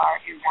think are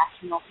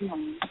irrational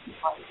feelings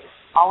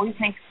always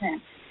makes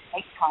sense.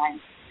 Take time.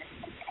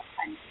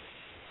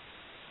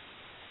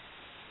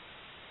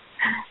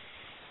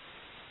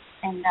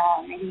 And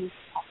maybe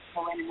I'll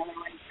throw in another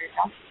one for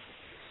yourself.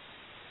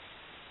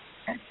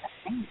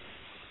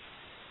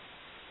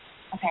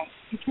 Okay,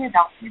 if you're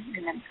adopted,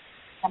 remember,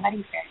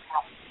 somebody's very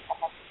proud of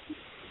you,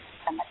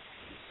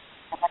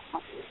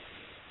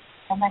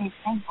 somebody's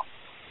thankful,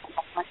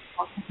 somebody wants to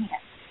hold your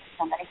hand,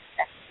 somebody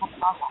expects to come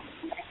along,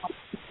 somebody wants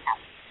to be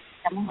happy,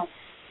 someone wants to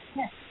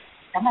kiss,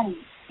 somebody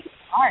thinks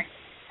hard,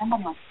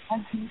 somebody wants to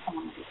hug you,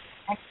 someone wants to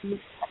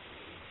protect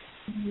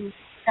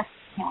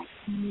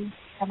you,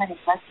 somebody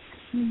loves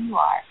who you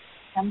are,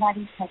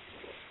 somebody takes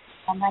you,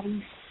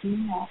 somebody you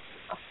know,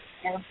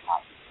 knows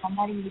about you,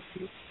 somebody with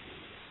you,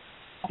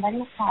 somebody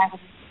will cry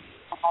with you,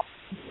 somebody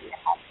will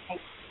have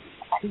faith,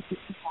 somebody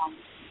keeps you down,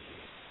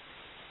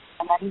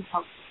 somebody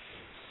hopes you,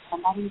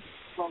 somebody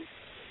will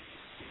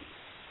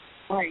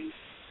worry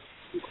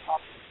you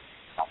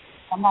about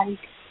somebody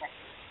gets sick.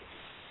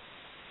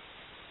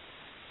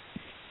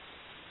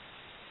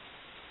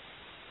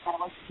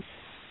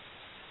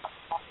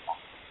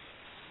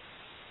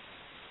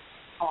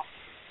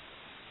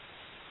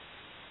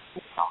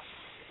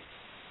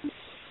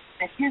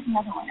 But here's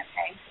another one,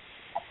 okay?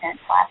 I sent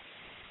class.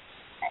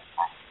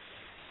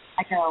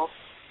 I go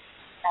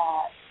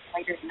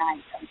later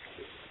tonight.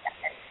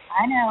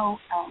 I know.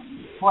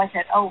 Boy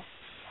said, "Oh,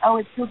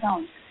 it's still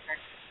going.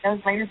 Those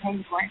later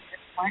pages weren't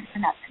for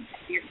nothing.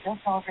 You're still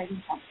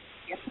celebrating something.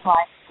 Gift of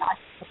life, not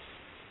just."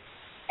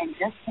 And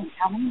just think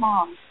how many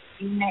moms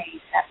you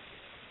made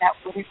that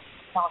would have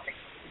celebrated.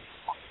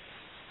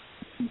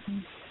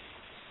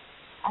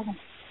 I don't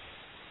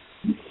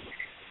know.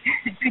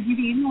 Could you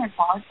be any more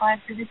qualified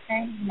for this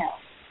day? No.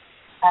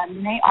 You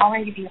may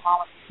already be a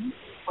mom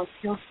or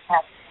still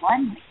have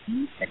one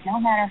week, but no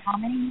matter how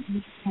many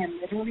you can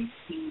literally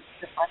see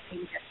the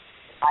blessing just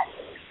I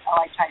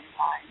tried to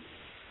find.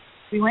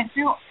 We went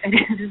through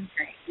this is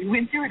great. We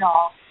went through it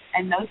all,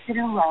 and most did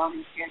it alone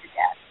and scared to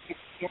death.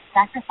 If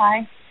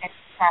sacrifice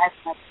exercise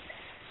much,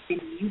 then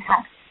you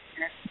have to.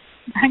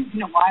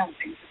 Wild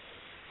things.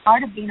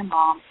 Part of being a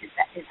mom is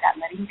that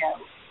letting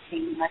go.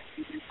 Being must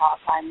be taught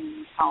by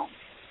me home.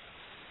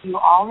 You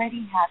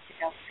already have to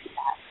go through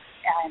that,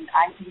 and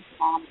I think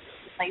moms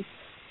place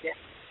this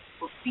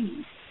will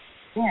see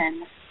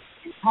then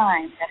in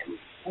time that it was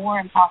more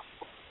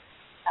impossible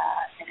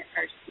than it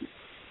first seemed.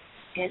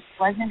 It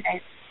wasn't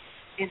any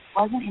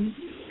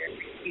easier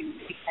for you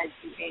because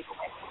you gave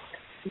away.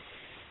 If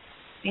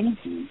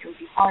anything, it would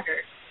be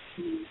harder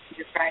to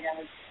just write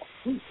out of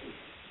the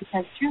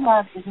because true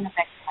love isn't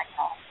affected by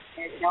God.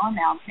 There's no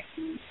amount that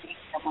can make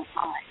someone's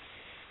mind.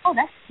 Oh,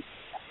 that's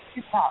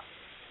good stuff.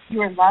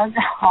 You are loved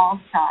all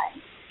the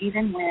time,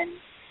 even when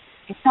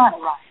it's not a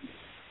rhyme.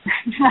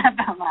 Laugh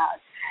out loud.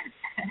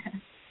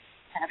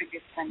 Have a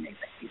good Sunday,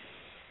 buddy.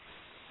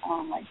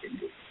 Oh, my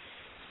goodness.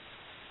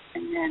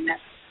 And then,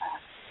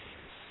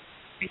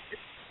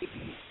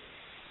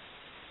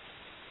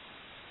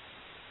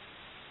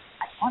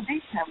 I want to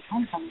have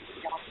time from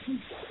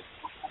this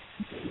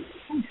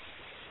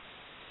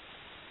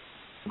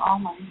all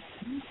my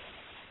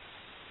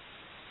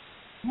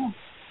yeah.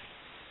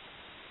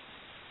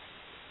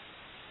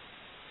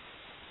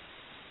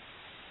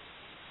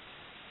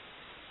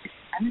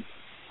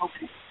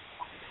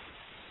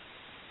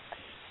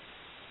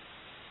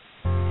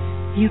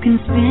 You can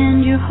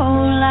spend your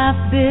whole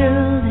life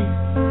building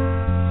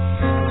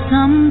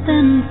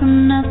something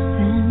from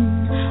nothing.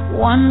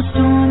 One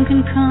storm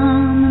can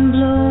come and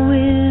blow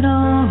it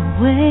all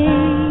away.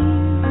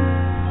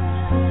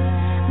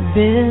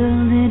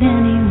 Build it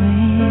anyway.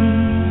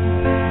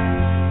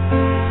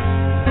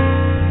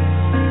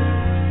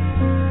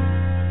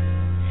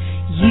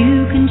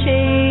 You can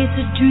chase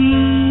a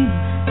dream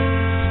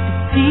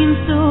that seems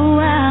so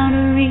out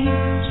of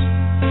reach,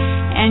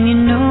 and you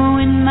know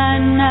it might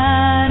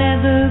not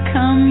ever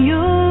come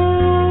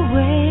your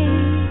way.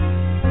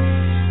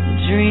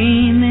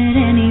 Dream it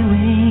anyway.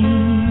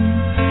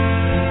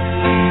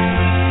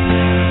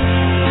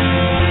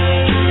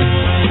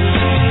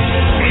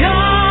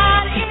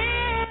 God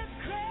is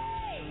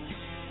great,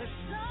 but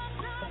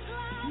sometimes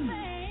life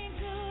ain't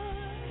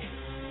good.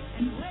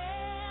 And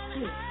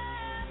when I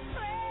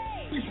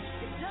pray,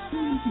 it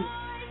doesn't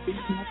always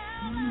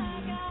sound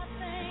like I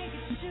think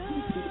it should.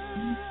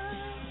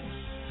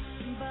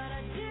 But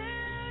I do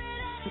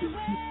it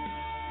anyway.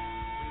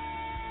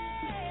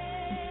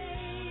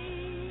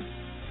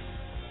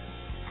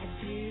 I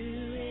do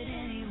it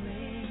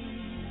anyway.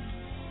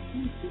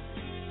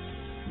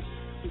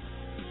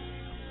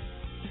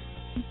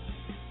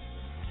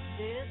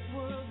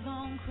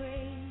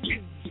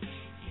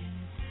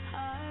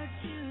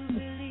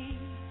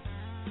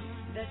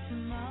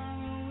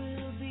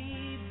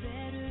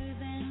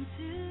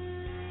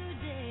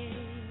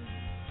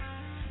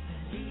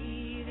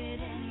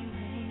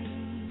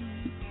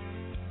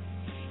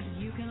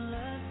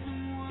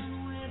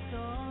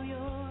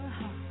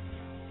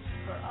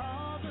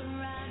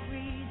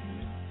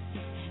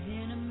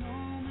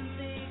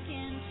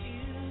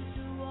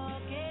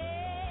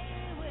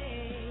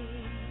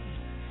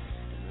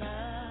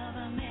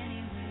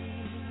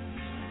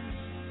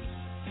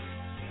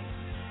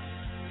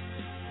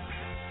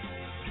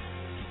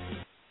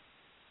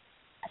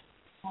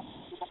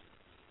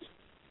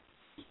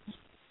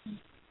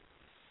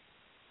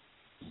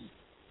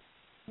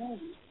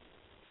 reality.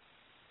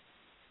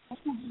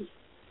 That's not me.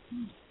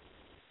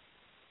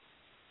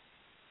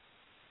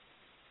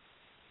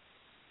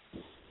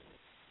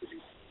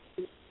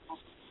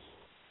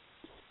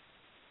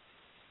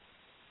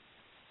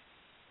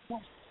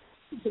 Yes,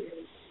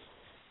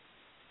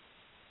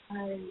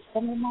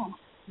 from your mom.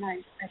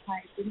 Nice. If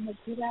I didn't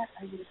do that,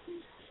 I would have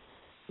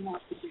been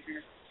not to be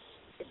her.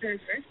 If they're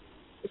her,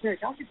 if they're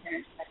adopted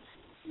parents,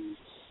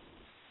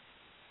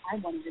 I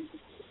wanted them to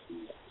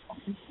be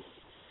something.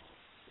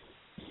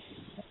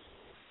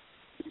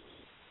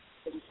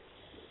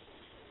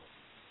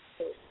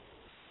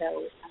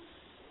 So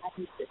I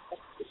think that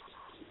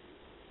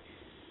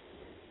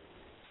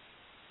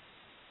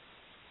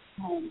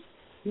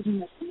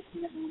even with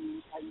anything that one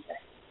will tell you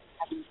that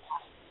having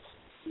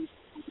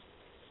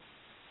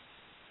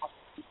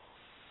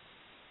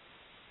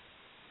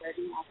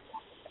starting off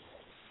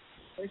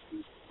the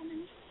person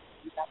coming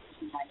without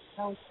thinking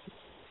myself,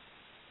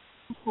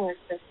 of course,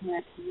 that's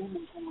not the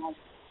woman can like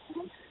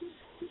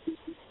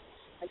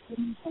I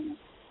couldn't finish.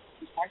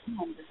 You start to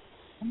wonder,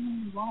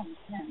 something wrong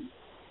with him.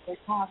 Their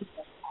child is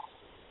just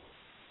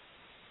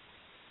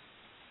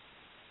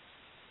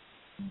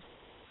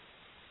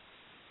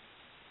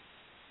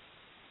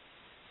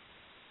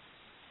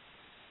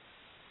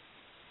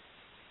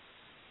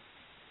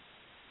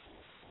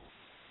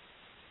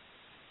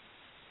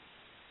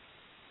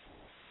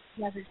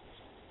the other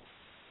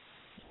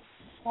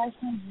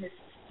person is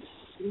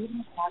leaving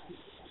the process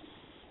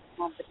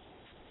on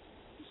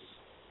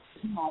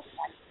the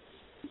outside.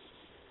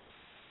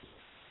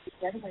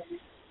 The other way is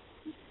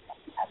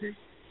the other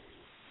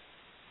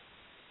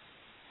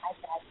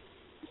iPad.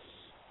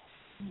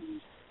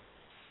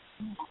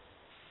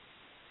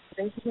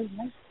 Basically,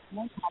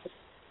 no topic.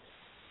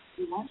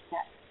 We want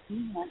that.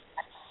 We want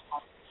that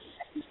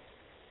topic.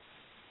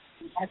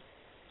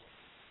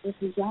 If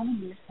we don't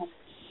use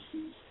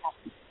something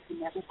happens, we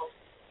never work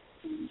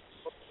in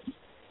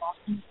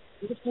often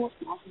beautiful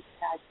and often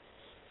sad.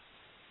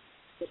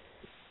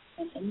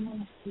 And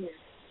anyone here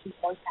who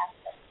both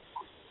aspects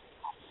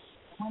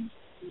one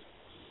is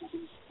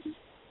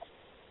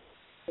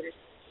but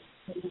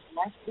it is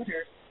less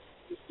bitter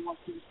with more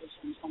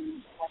communication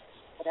from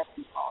whatever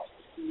you call it,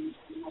 between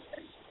the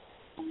mother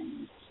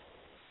and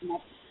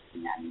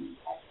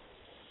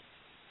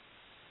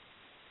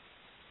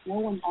no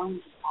one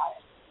owns the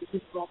child. It's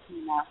just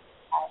working enough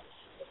as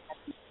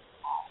the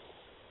child.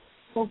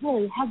 So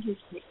really, how do you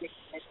take this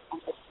on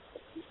this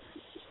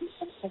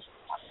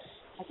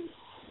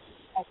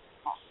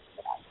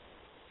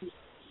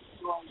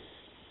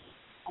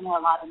I know a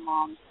lot of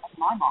moms, like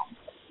my mom,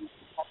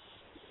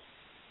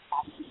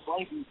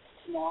 blatant,